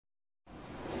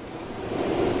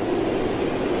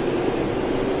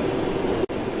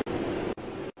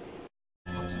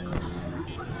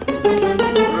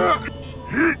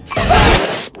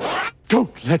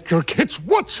Don't let your kids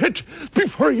watch it.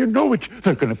 Before you know it,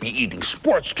 they're going to be eating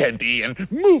sports candy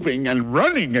and moving and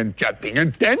running and jumping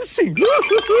and dancing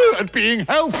and being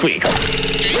healthy.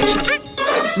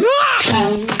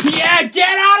 Yeah,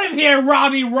 get out of here,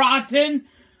 Robbie Rotten.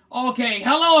 Okay,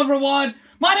 hello everyone.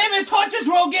 My name is Hunter's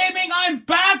Road Gaming. I'm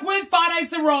back with Five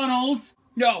Nights at Ronald's.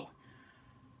 No,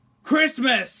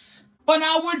 Christmas. But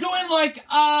now we're doing like,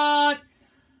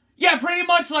 yeah, pretty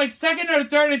much like second or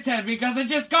third attempt because I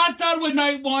just got done with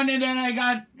night 1 and then I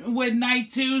got with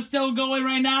night 2 still going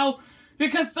right now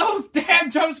because those damn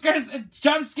jump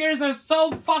scares are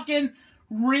so fucking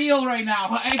real right now.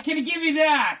 I can give you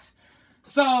that.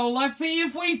 So let's see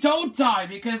if we don't die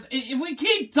because if we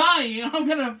keep dying, I'm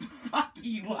gonna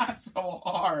fucking laugh so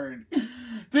hard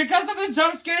because of the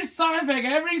jump scare sound effect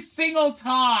every single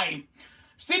time.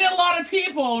 Seen a lot of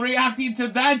people reacting to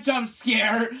that jump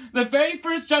scare, the very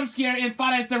first jump scare in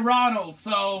Five Nights at Ronald,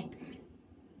 so...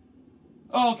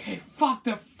 Okay, fuck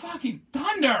the fucking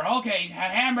thunder! Okay,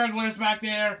 Hamburglar's back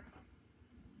there.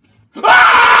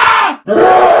 Ah!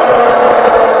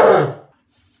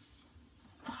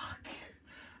 Fuck.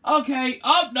 Okay,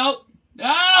 oh, no.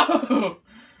 No!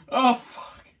 Oh,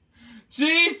 fuck.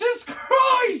 Jesus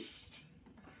Christ!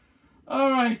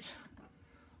 Alright.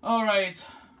 Alright.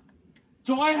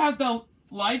 Do I have the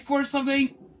life or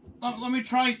something? Let me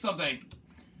try something.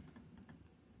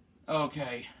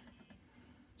 Okay.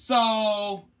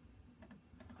 So...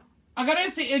 I gotta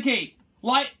see... Okay.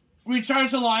 Light... Recharge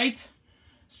the light.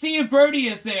 See if Birdy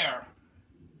is there.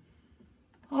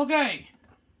 Okay.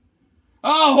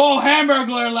 Oh,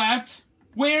 Hamburglar left.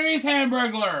 Where is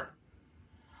Hamburglar?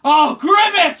 Oh,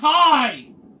 Grimace! Hi!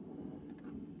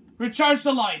 Recharge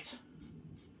the light.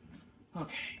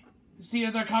 Okay. See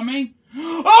if they're coming?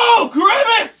 Oh,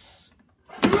 Grimace!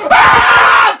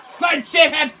 Ah! Fun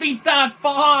shit had feet on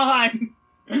fun!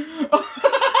 Oh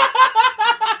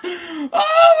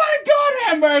my god,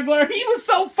 Hamburglar! He was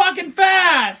so fucking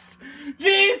fast!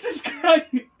 Jesus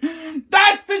Christ!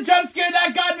 That's the jump scare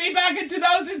that got me back in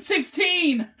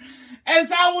 2016!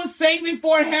 As I was saying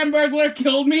before Hamburglar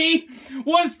killed me,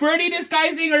 was Birdy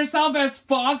disguising herself as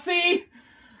Foxy?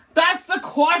 That's the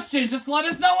question. Just let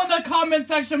us know in the comment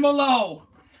section below.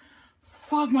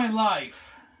 Fuck my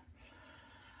life.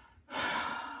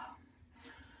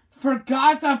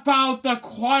 Forgot about the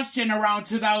question around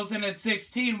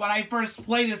 2016 when I first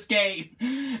played this game.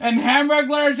 And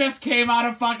Hamburglar just came out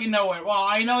of fucking nowhere. Well,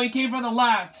 I know he came from the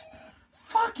left.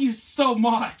 Fuck you so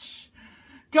much.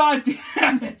 God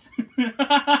damn it.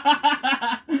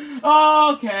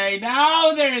 Okay,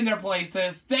 now they're in their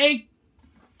places. Thank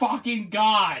fucking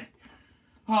God.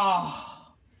 Oh.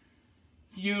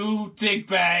 You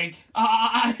dickbag.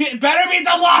 It better be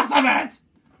the loss of it!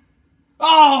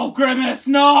 Oh, Grimace,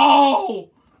 no!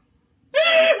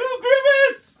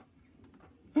 Grimace!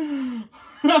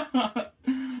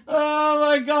 Oh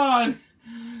my god.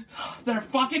 They're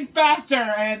fucking faster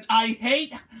and I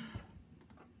hate...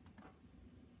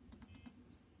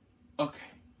 Okay.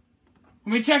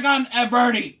 Let me check on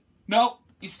Birdy. Nope,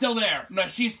 he's still there. No,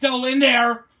 she's still in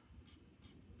there.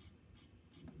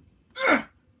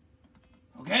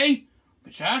 Okay,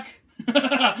 but check.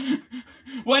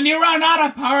 When you run out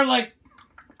of power, like,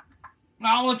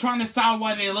 I'm trying to sound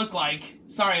what they look like.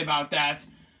 Sorry about that.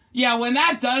 Yeah, when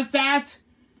that does that,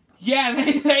 yeah,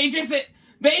 they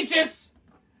just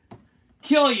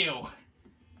kill you.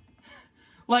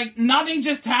 Like, nothing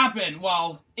just happened.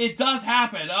 Well, it does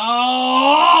happen.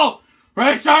 Oh!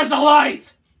 Recharge the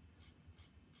light!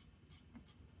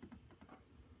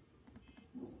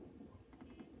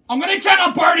 I'm gonna check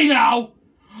on Birdy now!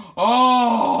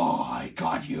 Oh, I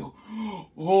got you.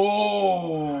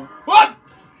 Oh. What?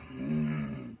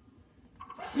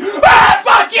 Ah,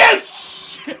 fuck you!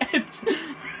 Shit!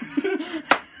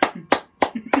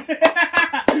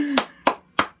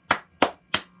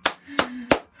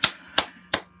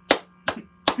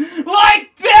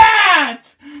 Like that!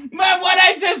 But when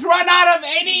I just run out of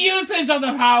any usage of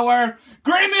the power,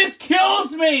 Grimace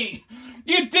kills me!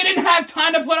 You didn't have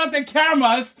time to put up the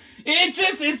cameras. It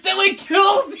just instantly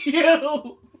kills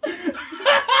you!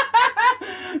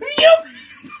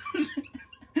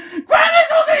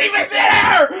 Grimace wasn't even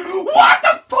there! What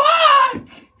the fuck?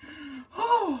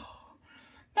 Oh.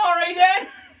 Alright then.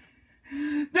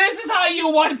 This is how you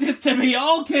want this to be.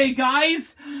 Okay,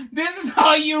 guys. This is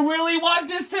how you really want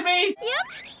this to be? Yep.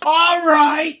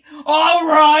 Alright.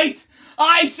 Alright.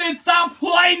 I should stop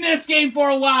playing this game for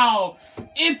a while.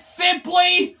 It's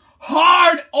simply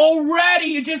hard already.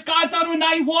 You just got done with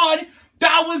night 1.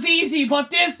 That was easy. But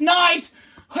this night,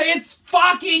 it's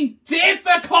fucking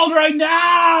difficult right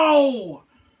now.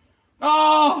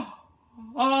 Oh!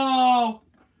 Oh!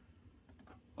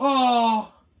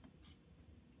 Oh!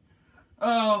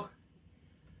 Oh!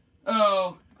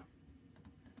 Oh!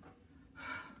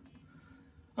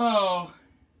 Oh!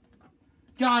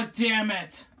 God damn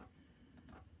it!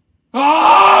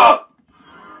 Oh!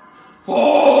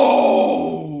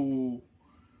 Oh!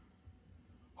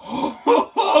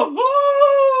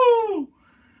 Oh!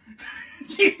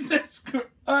 Jesus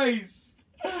Christ!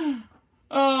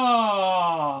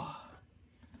 Oh!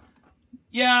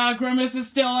 Yeah, Grimace is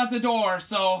still at the door,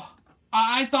 so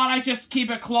I thought I'd just keep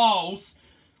it closed.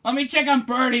 Let me check on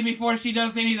Birdy before she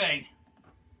does anything.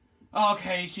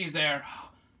 Okay, she's there.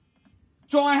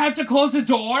 Do I have to close the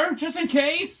door, just in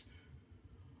case?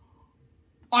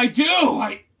 I do!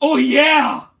 Oh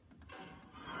yeah!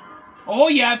 Oh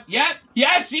yeah,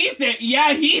 yeah, she's there!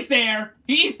 Yeah, he's there!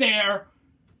 He's there!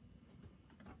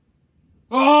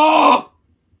 Oh!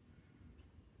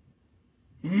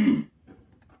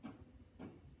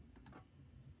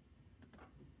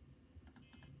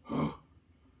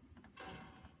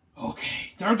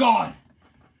 Okay, they're gone.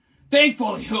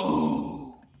 Thankfully.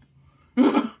 Oh.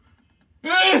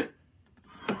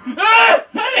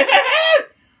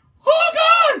 Oh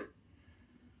God!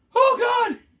 Oh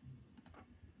God!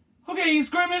 Okay, he's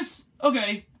Grimace.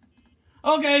 Okay.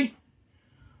 Okay.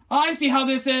 I see how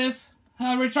this is.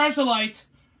 Recharge the light.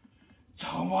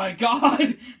 Oh my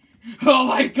God! Oh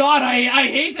my God! I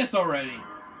hate this already.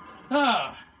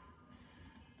 Oh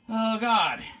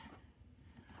God.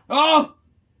 Oh!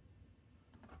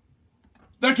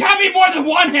 There can't be more than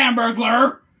one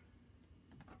Hamburglar!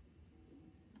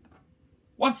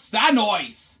 What's that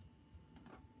noise?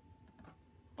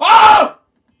 Oh!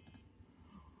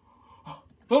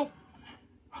 Oh!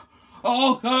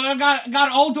 Oh, I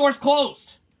got all doors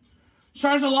closed.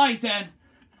 Charge the light, then.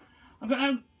 I'm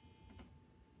gonna...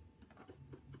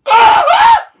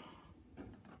 Ah!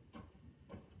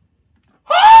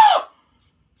 Oh!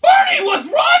 Birdy was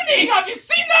running! Have you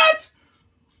seen that?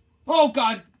 Oh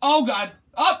God! Oh God!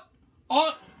 Up!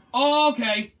 Oh!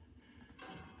 Okay.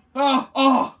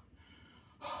 Oh!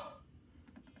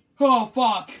 Oh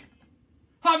fuck!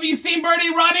 Have you seen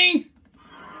Birdy running?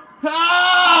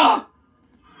 Ah!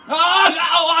 Oh!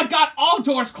 I got all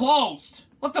doors closed.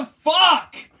 What the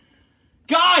fuck?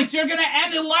 Guys, you're gonna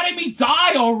end up letting me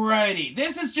die already.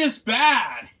 This is just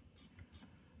bad.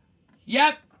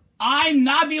 Yep, I'm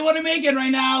not be able to make it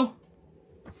right now.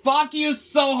 Fuck you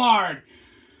so hard.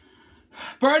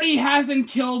 Birdy hasn't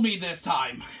killed me this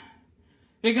time.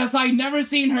 Because I never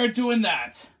seen her doing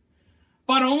that.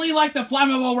 But only like the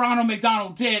flammable Ronald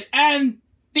McDonald did. And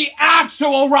the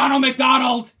actual Ronald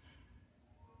McDonald.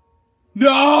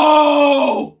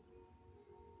 No!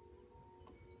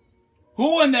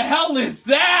 Who in the hell is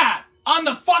that? On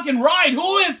the fucking ride,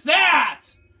 who is that?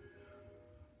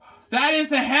 That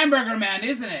is a hamburger man,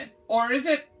 isn't it? Or is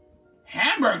it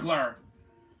Hamburglar?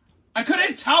 I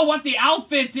couldn't tell what the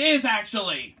outfit is,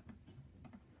 actually.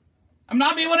 I'm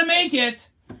not able to make it.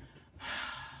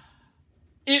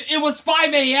 It was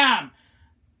 5 a.m.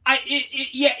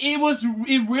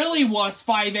 It really was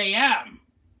 5 a.m.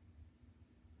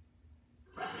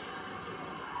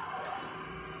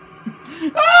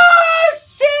 Oh,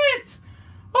 shit!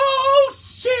 Oh,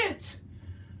 shit!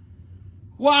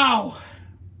 Wow.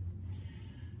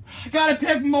 I gotta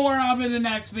pick more up in the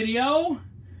next video.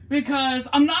 Because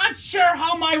I'm not sure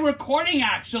how my recording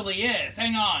actually is.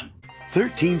 Hang on.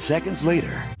 13 seconds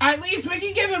later. At least we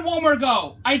can give it one more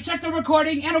go. I checked the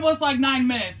recording and it was like 9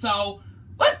 minutes, so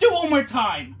let's do one more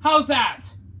time. How's that?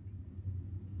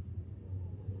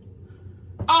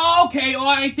 Oh, okay, well,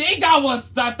 I think that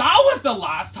was the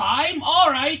last time.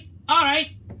 Alright.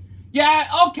 Yeah,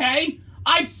 okay.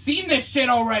 I've seen this shit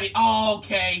already.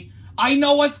 Okay. I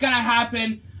know what's gonna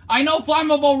happen. I know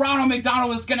flammable Ronald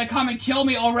McDonald is gonna come and kill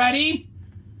me already.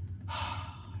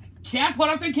 Can't put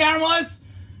up the cameras.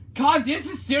 God, this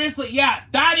is seriously... Yeah,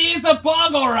 that is a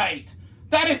bug, alright.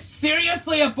 That is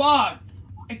seriously a bug.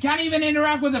 I can't even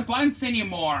interact with the buttons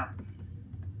anymore.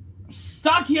 I'm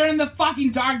stuck here in the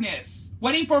fucking darkness.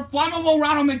 Waiting for flammable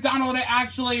Ronald McDonald to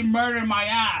actually murder my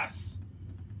ass.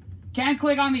 Can't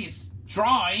click on these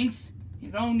drawings.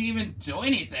 You don't even do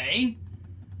anything.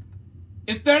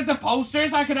 If they're the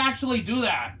posters, I could actually do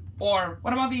that. Or,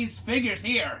 what about these figures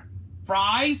here?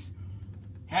 Fries?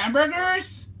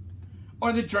 Hamburgers?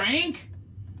 Or the drink?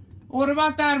 What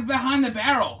about that behind the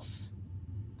barrels?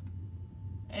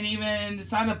 And even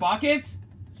inside the bucket?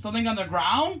 Something on the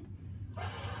ground?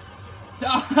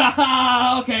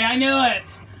 Okay, I knew it.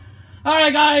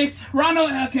 Alright guys, Ronald,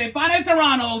 okay, Finance to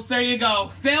Ronald's, there you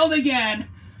go. Failed again.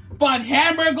 But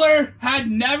Hamburglar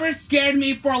had never scared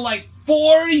me for like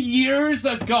 4 years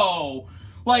ago.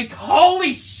 Like,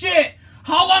 holy shit!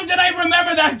 How long did I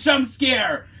remember that jump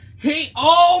scare?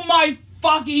 Oh my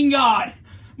fucking god!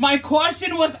 My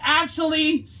question was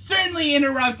actually certainly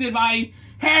interrupted by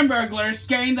Hamburglar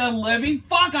scaring the living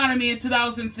fuck out of me in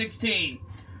 2016.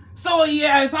 So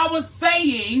yeah, as I was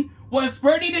saying, was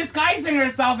Birdy disguising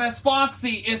herself as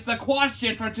Foxy is the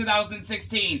question for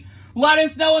 2016. Let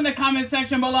us know in the comment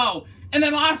section below. And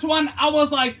then last one, I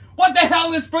was like, what the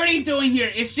hell is Birdy doing here?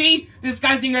 Is she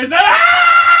disguising herself?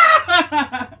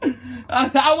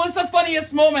 That was the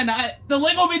funniest moment. The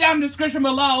link will be down in the description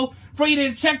below for you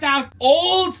to check out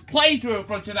old playthrough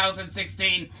from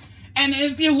 2016. And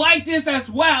if you like this as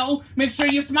well, make sure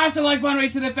you smash the like button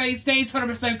right to the face, stay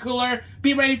 20% cooler,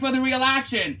 be ready for the real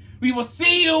action. We will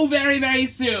see you very, very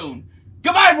soon.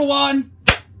 Goodbye, everyone!